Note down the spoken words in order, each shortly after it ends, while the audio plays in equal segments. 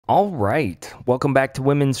Alright, welcome back to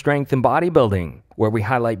Women's Strength and Bodybuilding, where we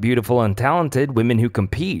highlight beautiful and talented women who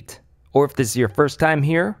compete. Or if this is your first time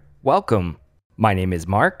here, welcome. My name is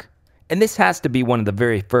Mark, and this has to be one of the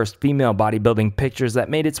very first female bodybuilding pictures that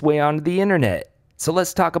made its way onto the internet. So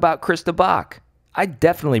let's talk about Christa Bauch. I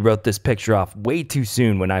definitely wrote this picture off way too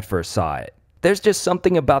soon when I first saw it. There's just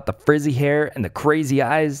something about the frizzy hair and the crazy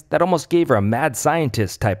eyes that almost gave her a mad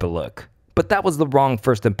scientist type of look. But that was the wrong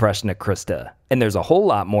first impression of Christa, and there's a whole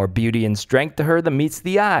lot more beauty and strength to her than meets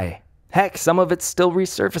the eye. Heck, some of it's still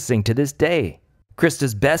resurfacing to this day.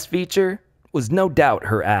 Christa's best feature was no doubt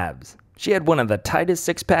her abs. She had one of the tightest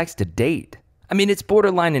six-packs to date. I mean, it's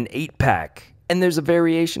borderline an 8-pack, and there's a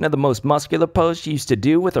variation of the most muscular pose she used to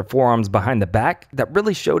do with her forearms behind the back that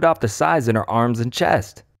really showed off the size in her arms and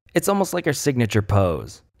chest. It's almost like her signature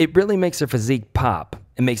pose. It really makes her physique pop,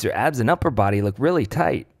 and makes her abs and upper body look really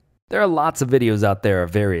tight. There are lots of videos out there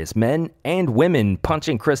of various men and women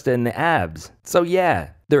punching Christa in the abs. So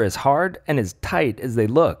yeah, they're as hard and as tight as they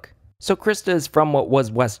look. So Christa is from what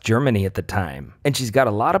was West Germany at the time, and she's got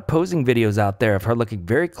a lot of posing videos out there of her looking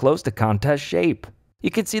very close to contest shape. You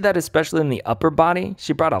can see that especially in the upper body,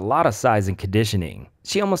 she brought a lot of size and conditioning.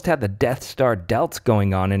 She almost had the Death Star delts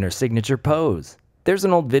going on in her signature pose. There's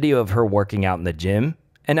an old video of her working out in the gym,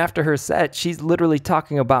 and after her set, she's literally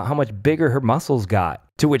talking about how much bigger her muscles got,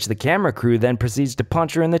 to which the camera crew then proceeds to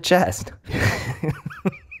punch her in the chest.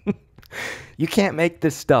 You can't make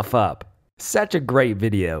this stuff up. Such a great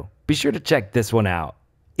video. Be sure to check this one out.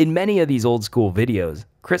 In many of these old school videos,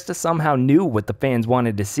 Christa somehow knew what the fans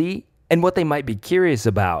wanted to see and what they might be curious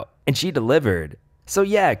about, and she delivered. So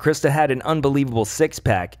yeah, Christa had an unbelievable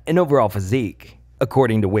six-pack and overall physique.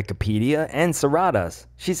 According to Wikipedia and Seratus,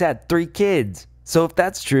 she's had 3 kids. So if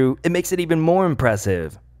that's true, it makes it even more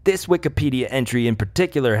impressive. This Wikipedia entry in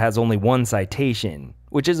particular has only one citation,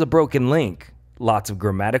 which is a broken link, lots of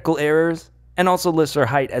grammatical errors, and also lists her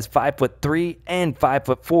height as 5'3" and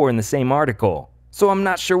 5'4" in the same article. So I'm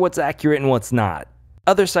not sure what's accurate and what's not.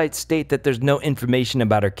 Other sites state that there's no information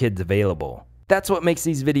about her kids available. That's what makes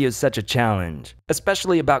these videos such a challenge,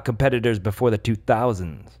 especially about competitors before the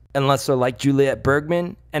 2000s. Unless they're like Juliette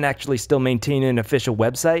Bergman and actually still maintain an official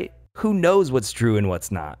website, who knows what's true and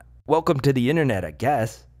what's not? Welcome to the internet, I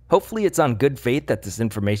guess. Hopefully it's on good faith that this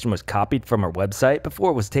information was copied from her website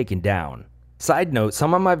before it was taken down. Side note,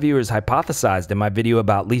 some of my viewers hypothesized in my video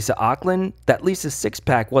about Lisa Auckland that Lisa's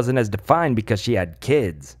six-pack wasn't as defined because she had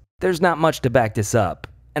kids. There's not much to back this up,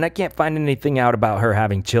 and I can't find anything out about her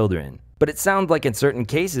having children. But it sounds like in certain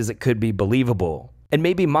cases it could be believable. And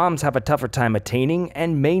maybe moms have a tougher time attaining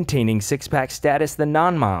and maintaining six-pack status than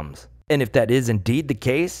non-moms. And if that is indeed the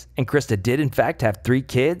case, and Christa did in fact have 3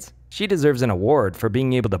 kids, she deserves an award for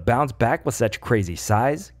being able to bounce back with such crazy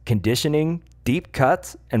size, conditioning, deep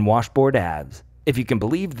cuts, and washboard abs. If you can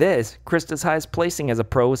believe this, Christa's highest placing as a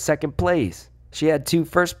pro was 2nd place. She had 2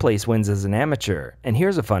 first place wins as an amateur, and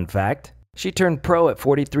here's a fun fact. She turned pro at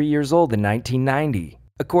 43 years old in 1990.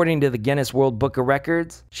 According to the Guinness World Book of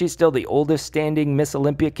Records, she's still the oldest standing Miss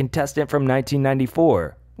Olympia contestant from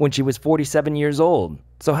 1994, when she was 47 years old.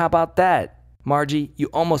 So how about that? Margie, you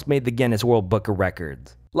almost made the Guinness World Book of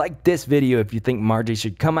Records. Like this video if you think Margie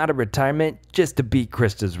should come out of retirement just to beat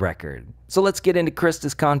Christa's record. So let's get into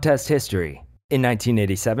Christa's contest history. In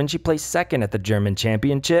 1987, she placed 2nd at the German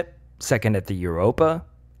Championship, 2nd at the Europa,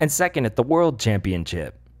 and 2nd at the World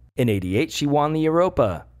Championship. In 88, she won the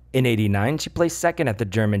Europa. In 89, she placed 2nd at the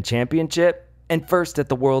German Championship and 1st at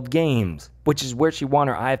the World Games, which is where she won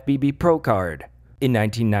her IFBB Pro card. In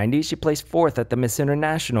 1990, she placed 4th at the Miss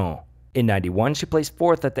International. In 91, she placed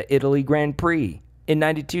 4th at the Italy Grand Prix. In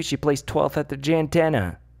 92, she placed 12th at the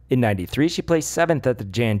Jantana. In 93, she placed 7th at the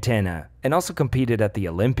Jantana and also competed at the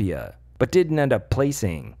Olympia, but didn't end up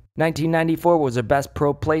placing. 1994 was her best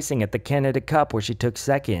pro placing at the Canada Cup where she took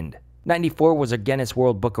 2nd. 94 was her Guinness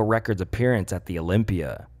World Book of Records appearance at the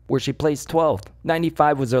Olympia, where she placed 12th.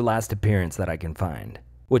 95 was her last appearance that I can find,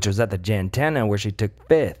 which was at the Jantana where she took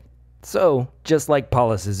 5th. So, just like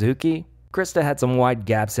Paula Suzuki, Christa had some wide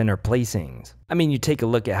gaps in her placings. I mean, you take a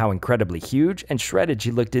look at how incredibly huge and shredded she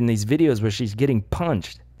looked in these videos where she's getting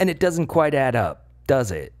punched, and it doesn't quite add up, does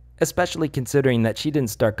it? Especially considering that she didn't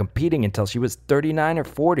start competing until she was 39 or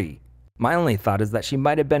 40. My only thought is that she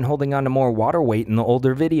might have been holding on to more water weight in the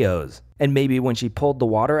older videos, and maybe when she pulled the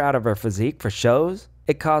water out of her physique for shows,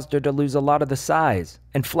 it caused her to lose a lot of the size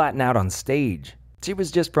and flatten out on stage. She was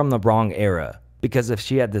just from the wrong era. Because if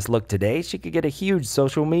she had this look today, she could get a huge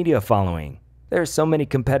social media following. There are so many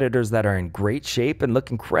competitors that are in great shape and look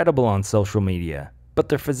incredible on social media, but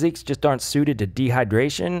their physiques just aren't suited to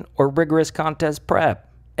dehydration or rigorous contest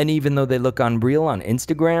prep. And even though they look unreal on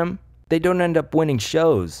Instagram, They don't end up winning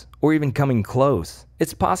shows or even coming close.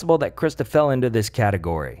 It's possible that Christa fell into this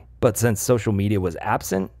category, but since social media was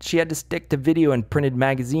absent, she had to stick to video and printed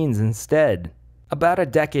magazines instead. About a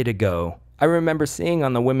decade ago, I remember seeing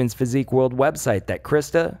on the Women's Physique World website that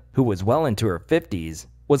Christa, who was well into her 50s,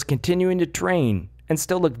 was continuing to train and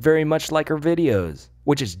still looked very much like her videos,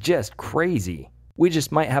 which is just crazy. We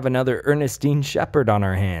just might have another Ernestine Shepherd on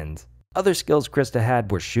our hands. Other skills Christa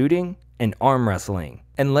had were shooting and arm wrestling,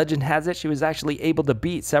 and legend has it she was actually able to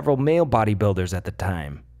beat several male bodybuilders at the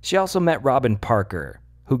time. She also met Robin Parker,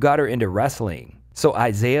 who got her into wrestling. So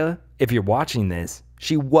Isaiah, if you're watching this,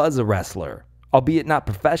 she was a wrestler, albeit not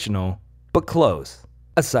professional, but close.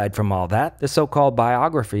 Aside from all that, the so-called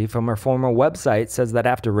biography from her former website says that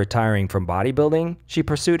after retiring from bodybuilding, she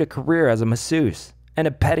pursued a career as a masseuse and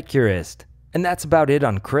a pedicurist. And that's about it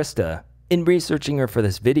on Christa. In researching her for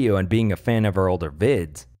this video and being a fan of her older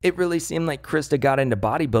vids, it really seemed like Christa got into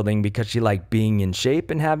bodybuilding because she liked being in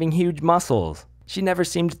shape and having huge muscles. She never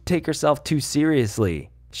seemed to take herself too seriously.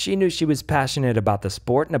 She knew she was passionate about the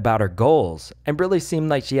sport and about her goals, and really seemed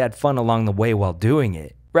like she had fun along the way while doing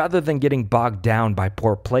it, rather than getting bogged down by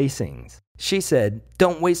poor placings. She said,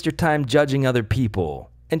 "Don't waste your time judging other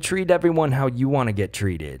people, and treat everyone how you want to get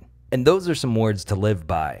treated." And those are some words to live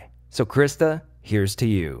by. So Christa, here's to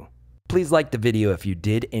you. Please like the video if you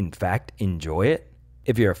did in fact enjoy it.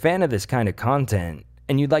 If you're a fan of this kind of content,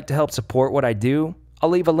 and you'd like to help support what I do, I'll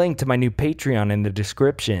leave a link to my new Patreon in the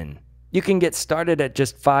description. You can get started at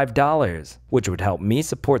just $5, which would help me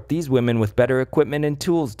support these women with better equipment and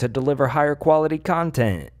tools to deliver higher quality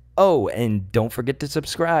content. Oh, and don't forget to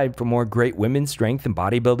subscribe for more great women's strength and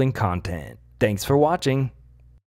bodybuilding content. Thanks for watching.